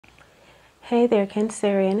Hey there,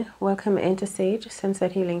 Cancerian. Welcome into Sage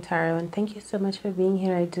Sunset Healing Tarot, and thank you so much for being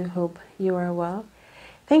here. I do hope you are well.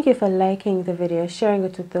 Thank you for liking the video, sharing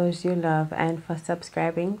it with those you love, and for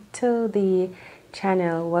subscribing to the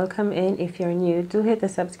channel. Welcome in. If you're new, do hit the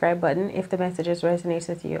subscribe button if the messages resonate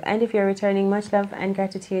with you. And if you're returning, much love and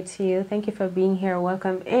gratitude to you. Thank you for being here.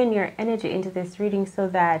 Welcome in your energy into this reading so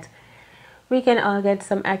that we can all get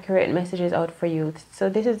some accurate messages out for you. So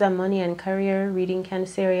this is the money and career reading,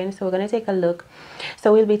 Cancerian. So we're going to take a look.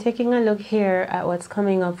 So we'll be taking a look here at what's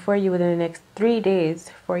coming up for you within the next 3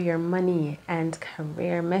 days for your money and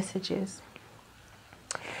career messages.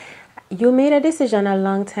 You made a decision a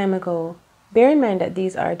long time ago. Bear in mind that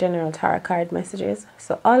these are general tarot card messages.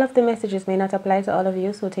 So all of the messages may not apply to all of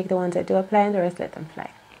you. So take the ones that do apply and the rest let them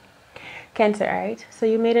fly. Cancer, right? So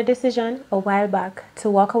you made a decision a while back to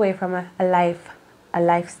walk away from a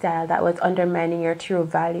lifestyle that was undermining your true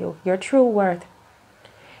value, your true worth.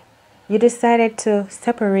 You decided to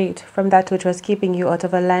separate from that which was keeping you out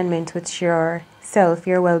of alignment with yourself,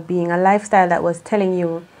 your well-being, a lifestyle that was telling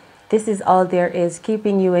you this is all there is,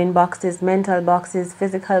 keeping you in boxes, mental boxes,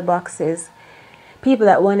 physical boxes. People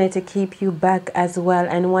that wanted to keep you back as well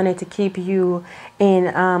and wanted to keep you in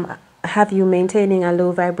have you maintaining a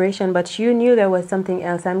low vibration, but you knew there was something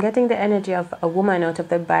else. I'm getting the energy of a woman out of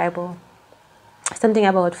the Bible. Something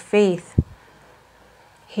about faith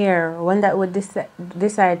here. One that would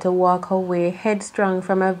decide to walk away headstrong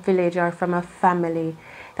from a village or from a family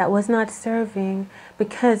that was not serving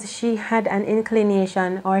because she had an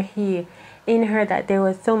inclination, or he in her, that there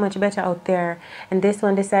was so much better out there. And this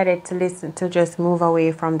one decided to listen, to just move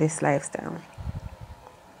away from this lifestyle.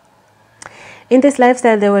 In this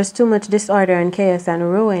lifestyle, there was too much disorder and chaos and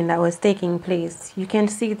ruin that was taking place. You can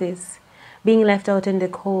see this. Being left out in the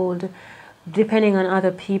cold, depending on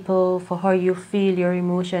other people for how you feel, your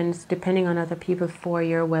emotions, depending on other people for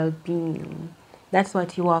your well-being. That's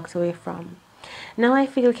what you walked away from. Now I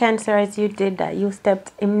feel, Cancer, as you did that, you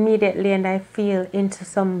stepped immediately, and I feel, into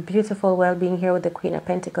some beautiful well-being here with the Queen of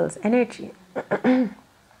Pentacles energy.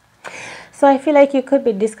 So I feel like you could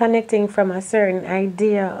be disconnecting from a certain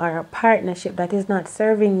idea or a partnership that is not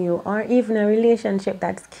serving you, or even a relationship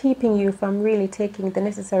that's keeping you from really taking the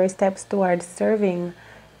necessary steps towards serving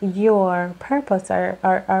your purpose,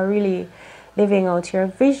 or really living out your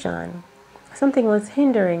vision. Something was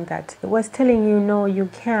hindering that. It was telling you, no, you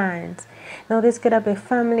can't. Now this could have been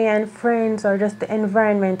family and friends, or just the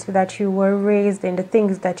environment that you were raised in, the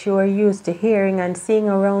things that you were used to hearing and seeing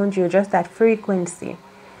around you, just that frequency.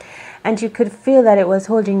 And you could feel that it was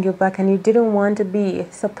holding you back, and you didn't want to be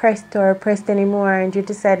suppressed or oppressed anymore. And you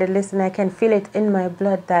decided, listen, I can feel it in my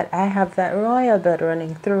blood that I have that royal blood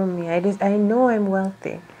running through me. I know I'm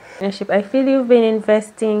wealthy. I feel you've been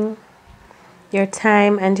investing your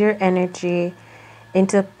time and your energy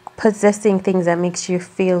into possessing things that makes you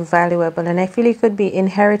feel valuable. And I feel you could be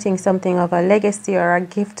inheriting something of a legacy or a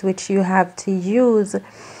gift which you have to use,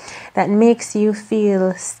 that makes you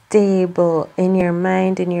feel stable in your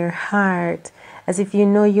mind, in your heart, as if you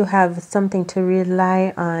know you have something to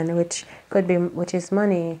rely on, which is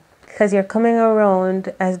money. Because you're coming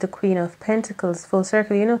around as the Queen of Pentacles, full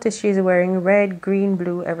circle. You notice she's wearing red, green,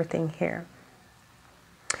 blue, everything here.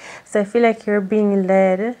 So I feel like you're being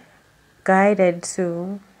led, guided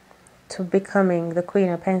to becoming the Queen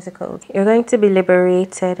of Pentacles. You're going to be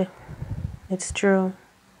liberated. It's true.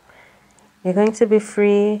 You're going to be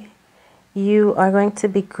free. You are going to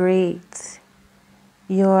be great.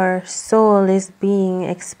 Your soul is being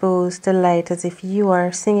exposed to light, as if you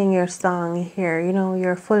are singing your song here. You know,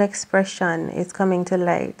 your full expression is coming to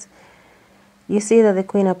light. You see that the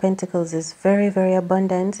Queen of Pentacles is very, very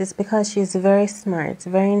abundant. It's because she's very smart,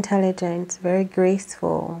 very intelligent, very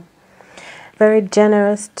graceful, very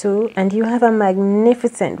generous too. And you have a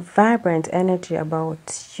magnificent, vibrant energy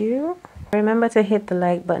about you. Remember to hit the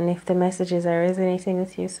like button if the messages are resonating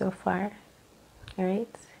with you so far. All right.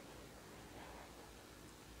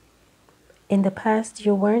 In the past,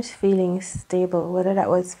 you weren't feeling stable, whether that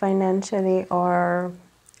was financially or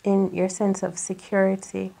in your sense of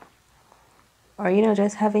security, or, you know,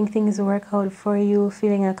 just having things work out for you,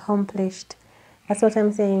 feeling accomplished. That's what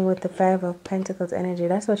I'm saying with the Five of Pentacles energy.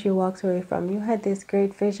 That's what you walked away from. You had this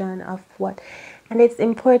great vision of what, and it's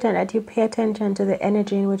important that you pay attention to the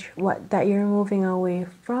energy in which that you're moving away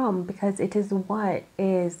from, because it is what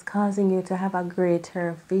is causing you to have a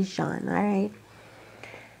greater vision. All right.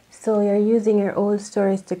 So you're using your old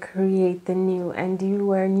stories to create the new, and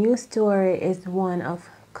your new story is one of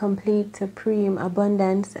complete, supreme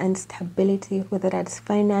abundance and stability, whether that's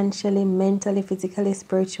financially, mentally, physically,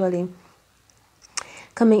 spiritually.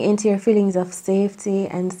 coming into your feelings of safety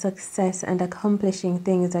and success and accomplishing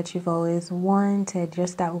things that you've always wanted,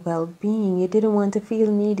 just that well-being. You didn't want to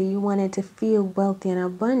feel needy, you wanted to feel wealthy and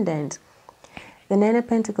abundant. The Nine of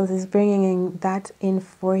Pentacles is bringing that in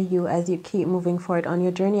for you as you keep moving forward on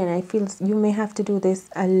your journey. And I feel you may have to do this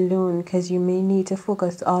alone, because you may need to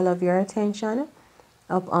focus all of your attention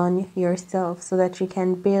upon yourself so that you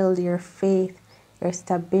can build your faith, your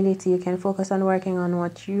stability. You can focus on working on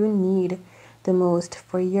what you need the most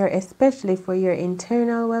for your, especially for your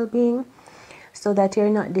internal well-being, so that you're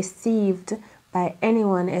not deceived by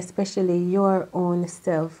anyone, especially your own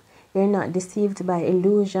self. You're not deceived by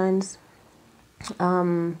illusions,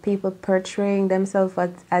 people portraying themselves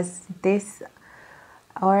as this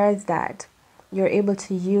or as that. You're able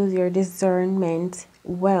to use your discernment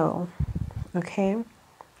well, okay,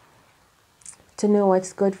 to know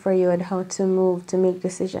what's good for you and how to move, to make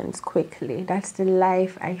decisions quickly. That's the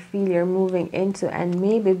life I feel you're moving into. And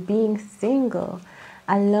maybe being single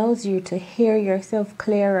allows you to hear yourself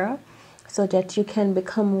clearer so that you can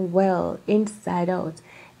become well inside out.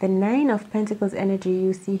 The Nine of Pentacles energy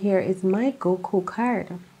you see here is my Goku card,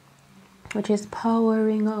 which is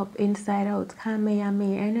powering up inside out,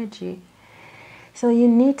 Kamehameha energy. So you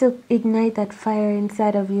need to ignite that fire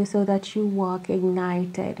inside of you so that you walk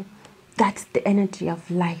ignited. That's the energy of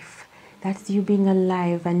life. That's you being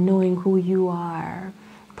alive and knowing who you are.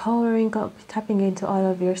 Powering up, tapping into all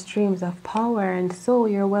of your streams of power, and so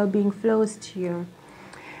your well-being flows to you.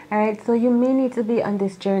 Alright, so you may need to be on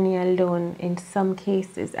this journey alone in some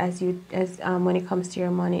cases when it comes to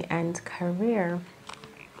your money and career.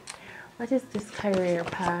 What is this career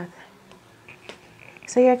path?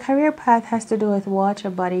 So your career path has to do with water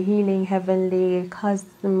body, healing, heavenly,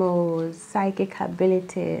 cosmos, psychic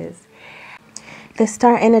abilities. The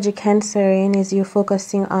star energy Cancerian is you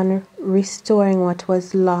focusing on restoring what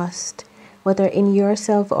was lost, whether in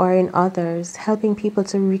yourself or in others, helping people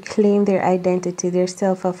to reclaim their identity, their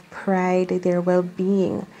self of pride, their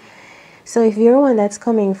well-being. So if you're one that's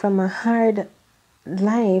coming from a hard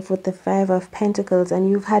life with the Five of Pentacles and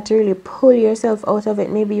you've had to really pull yourself out of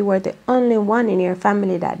it, maybe you were the only one in your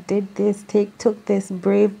family that did this, took this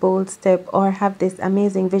brave, bold step, or have this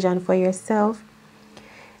amazing vision for yourself,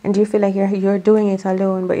 and you feel like you're doing it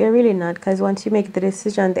alone, but you're really not, because once you make the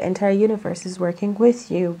decision, the entire universe is working with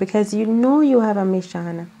you, because you know you have a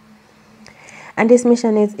mission. And this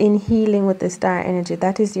mission is in healing with the star energy.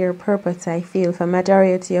 That is your purpose, I feel, for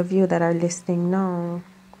majority of you that are listening now.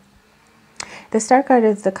 The star card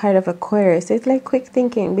is the card of Aquarius. It's like quick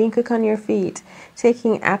thinking, being quick on your feet,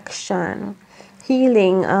 taking action,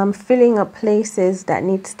 healing, filling up places that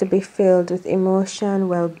needs to be filled with emotion,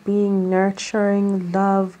 well-being, nurturing,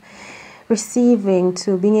 love, receiving,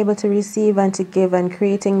 to being able to receive and to give, and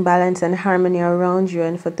creating balance and harmony around you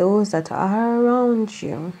and for those that are around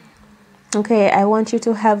you. Okay, I want you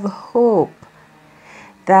to have hope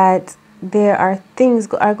that there are things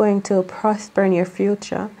are going to prosper in your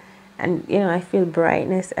future. And, you know, I feel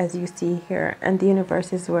brightness as you see here. And the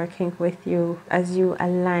universe is working with you as you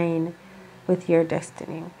align with your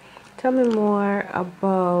destiny. Tell me more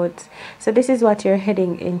about... So this is what you're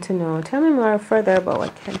heading into now. Tell me more further about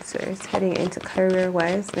what Cancer is heading into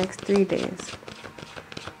career-wise next 3 days.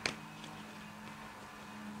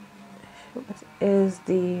 What is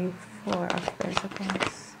the Four of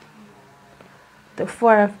Pentacles? The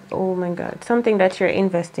Four of... Oh my God. Something that you're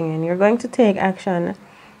investing in. You're going to take action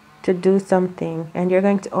to do something, and you're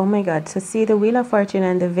going to, oh my God, so see the Wheel of Fortune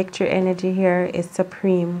and the victory energy here is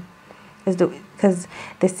supreme, because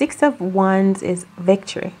the Six of Wands is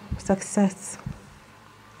victory, success,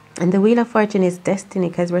 and the Wheel of Fortune is destiny,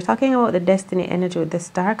 because we're talking about the destiny energy with the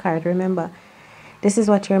star card. Remember, this is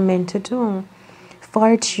what you're meant to do.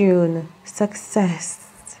 Fortune,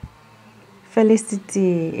 success,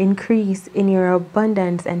 felicity, increase in your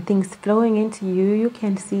abundance, and things flowing into you. You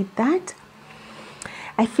can see that.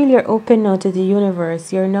 I feel you're open now to the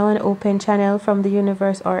universe. You're now an open channel from the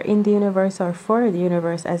universe, or in the universe, or for the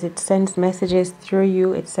universe, as it sends messages through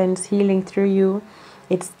you. It sends healing through you.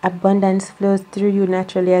 Its abundance flows through you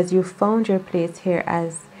naturally as you found your place here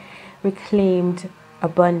as reclaimed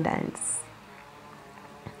abundance.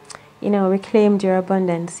 You know, reclaimed your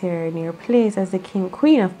abundance here in your place as the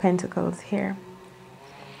Queen of Pentacles here.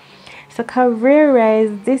 So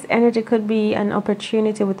career-wise, this energy could be an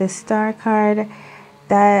opportunity with the star card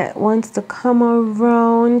that wants to come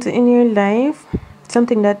around in your life,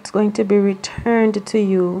 something that's going to be returned to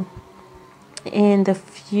you in the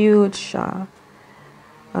future,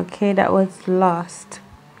 okay, that was lost,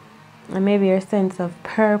 and maybe your sense of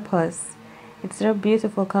purpose. It's so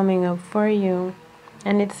beautiful coming up for you,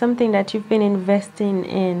 and it's something that you've been investing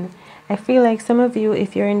in, I feel like some of you,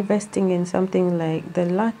 if you're investing in something like the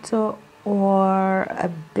lotto or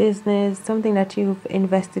a business, something that you've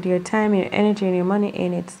invested your time, your energy, and your money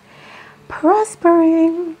in, it's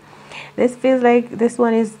prospering. This feels like this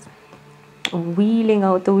one is wheeling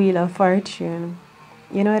out the wheel of fortune.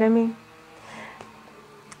 You know what I mean?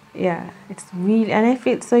 Yeah, it's really, and I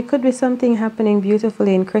feel so it could be something happening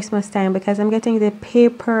beautifully in Christmas time, because I'm getting the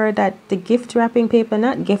paper, that the gift wrapping paper,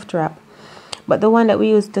 not gift wrap, but the one that we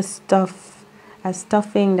use to stuff as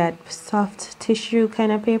stuffing, that soft tissue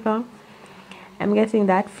kind of paper. I'm getting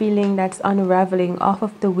that feeling that's unraveling off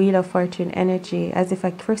of the Wheel of Fortune energy, as if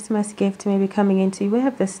a Christmas gift may be coming into you. We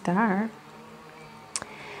have the star.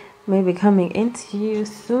 Maybe coming into you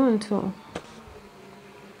soon too.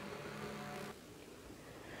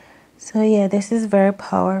 So yeah, this is very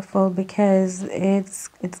powerful, because it's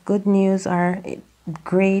good news, or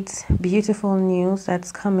great, beautiful news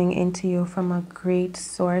that's coming into you from a great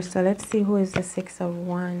source. So let's see who is the Six of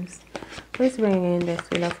Wands. Who's bringing in this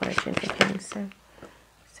Wheel of Fortune to Cancer?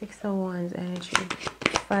 Six of Wands energy.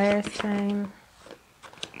 Fire sign.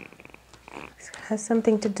 Has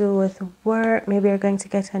something to do with work. Maybe you're going to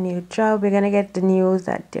get a new job. You're going to get the news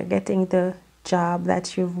that you're getting the job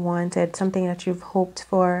that you've wanted, something that you've hoped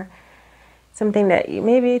for, something that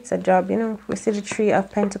maybe it's a job, you know. We see the Three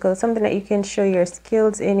of Pentacles, something that you can show your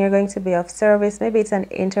skills in. You're going to be of service. Maybe it's an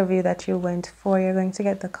interview that you went for. You're going to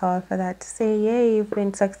get the call for that to say, yay, you've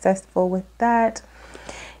been successful with that.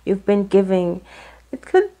 You've been giving. It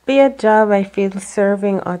could be a job, I feel,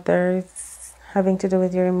 serving others, having to do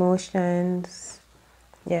with your emotions.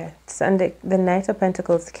 Yeah, and the Knight of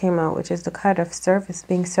Pentacles came out, which is the card of service,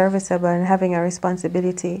 being serviceable and having a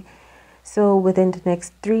responsibility. So within the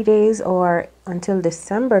next 3 days, or until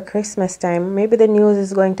December, Christmas time, maybe the news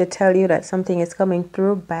is going to tell you that something is coming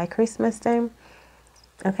through by Christmas time.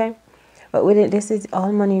 Okay, but with it, this is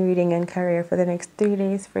all money, reading, and career for the next 3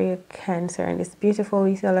 days for your Cancer. And it's beautiful.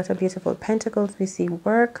 We see a lot of beautiful pentacles. We see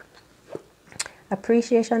work,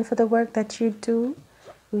 appreciation for the work that you do.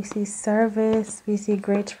 We see service, we see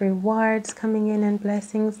great rewards coming in and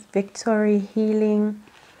blessings, victory, healing,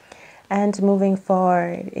 and moving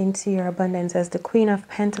forward into your abundance as the Queen of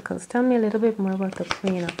Pentacles. Tell me a little bit more about the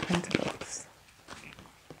Queen of Pentacles.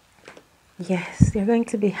 Yes, you're going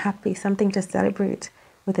to be happy, something to celebrate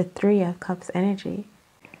with the Three of Cups energy.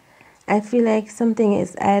 I feel like something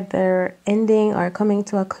is either ending or coming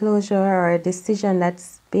to a closure, or a decision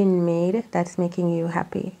that's been made that's making you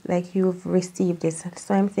happy. Like you've received this.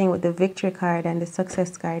 So I'm saying with the Victory card and the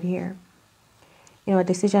Success card here, you know, a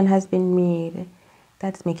decision has been made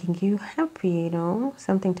that's making you happy, you know,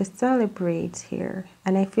 something to celebrate here.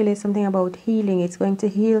 And I feel it's something about healing. It's going to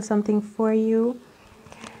heal something for you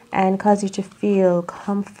and cause you to feel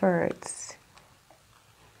comfort.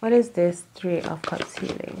 What is this Three of Cups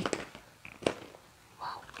healing?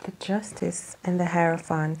 The Justice and the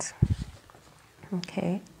Hierophant.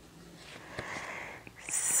 Okay.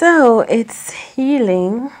 So it's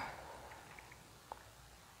healing.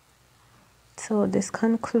 So this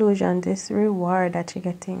conclusion, this reward that you're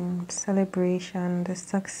getting, celebration, the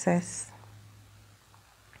success.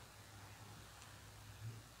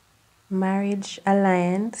 Marriage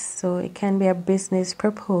alliance. So it can be a business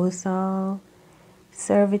proposal,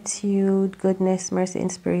 servitude, goodness, mercy,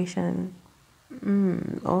 inspiration.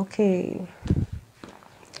 Okay,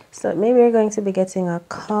 so maybe you're going to be getting a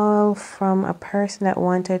call from a person that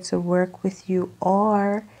wanted to work with you,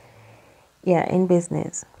 or yeah, in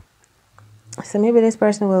business. So maybe this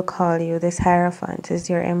person will call you. This Hierophant is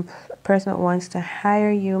your person that wants to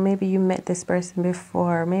hire you. Maybe you met this person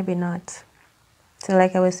before, maybe not. So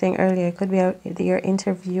like I was saying earlier, it could be your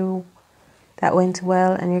interview that went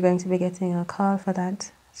well, and you're going to be getting a call for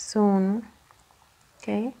that soon.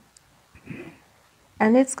 Okay,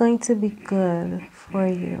 and it's going to be good for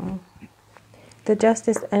you. The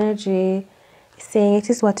Justice energy is saying it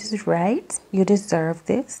is what is right. You deserve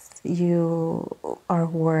this. You are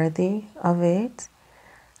worthy of it.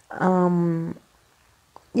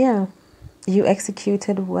 Yeah, you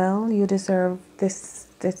executed well. You deserve this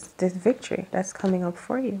victory that's coming up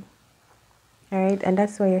for you. All right, and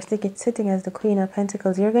that's why you're sitting as the Queen of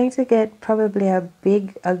Pentacles. You're going to get probably a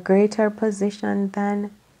greater position than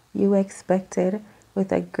you expected,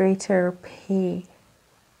 with a greater pay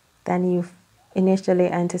than you initially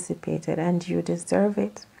anticipated, and you deserve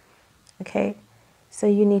it. Okay, so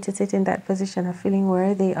you need to sit in that position of feeling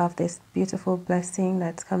worthy of this beautiful blessing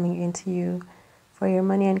that's coming into you for your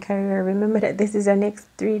money and career. Remember that this is our next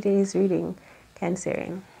 3 days reading,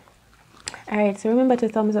 Cancerian. All right, so remember to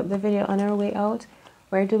thumbs up the video. On our way out,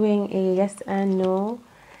 we're doing a yes and no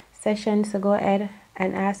session, so go ahead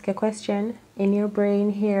and ask a question in your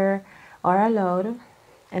brain here. or aloud,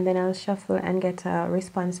 and then I'll shuffle and get a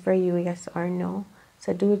response for you, yes or no.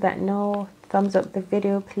 So do that now. Thumbs up the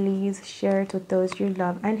video, please. Share it with those you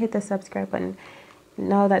love and hit the subscribe button.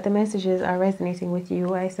 Now that the messages are resonating with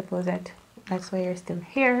you, I suppose that's why you're still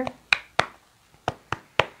here.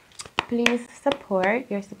 Please support.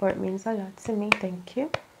 Your support means a lot to me. Thank you.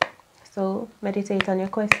 So meditate on your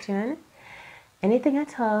question, anything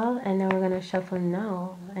at all, and now we're going to shuffle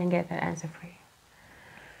now and get that answer for you.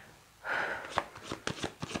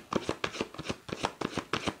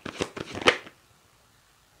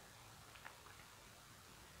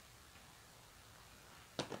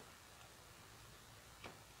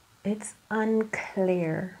 It's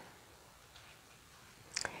unclear.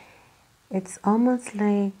 It's almost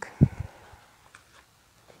like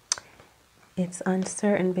it's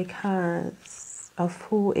uncertain because of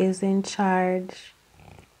who is in charge,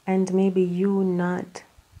 and maybe you not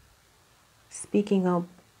speaking up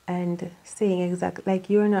and saying exactly, like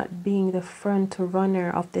you're not being the front runner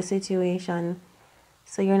of the situation,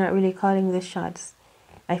 so you're not really calling the shots.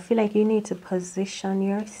 I feel like you need to position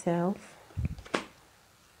yourself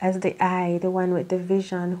as the eye, the one with the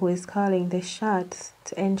vision who is calling the shots,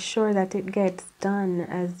 to ensure that it gets done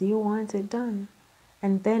as you want it done,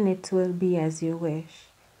 and then it will be as you wish.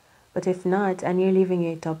 But if not, and you're leaving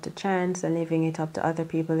it up to chance and leaving it up to other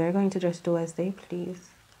people, they're going to just do as they please.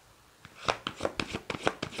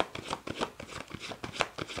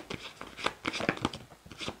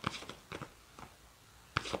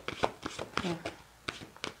 Yeah.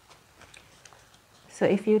 So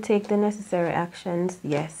if you take the necessary actions,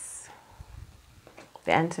 yes.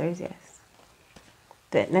 The answer is yes.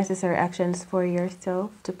 The necessary actions for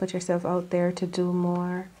yourself, to put yourself out there, to do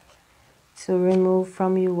more, to remove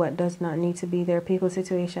from you what does not need to be there, people,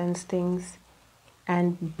 situations, things,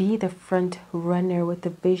 and be the front runner with the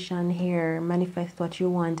vision here. Manifest what you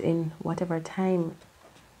want in whatever time.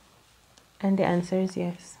 And the answer is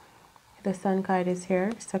yes. The Sun card is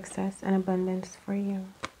here, success and abundance for you.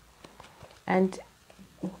 And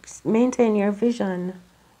maintain your vision.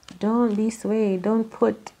 Don't be swayed. Don't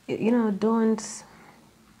put, don't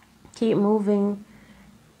keep moving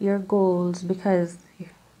your goals because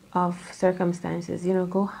of circumstances.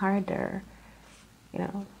 Go harder.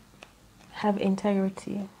 Have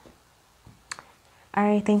integrity.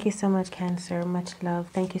 Alright, thank you so much, Cancer. Much love.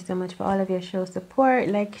 Thank you so much for all of your show support.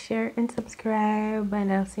 Like, share, and subscribe.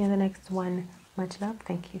 And I'll see you in the next one. Much love.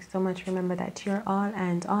 Thank you so much. Remember that you're all,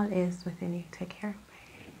 and all is within you. Take care.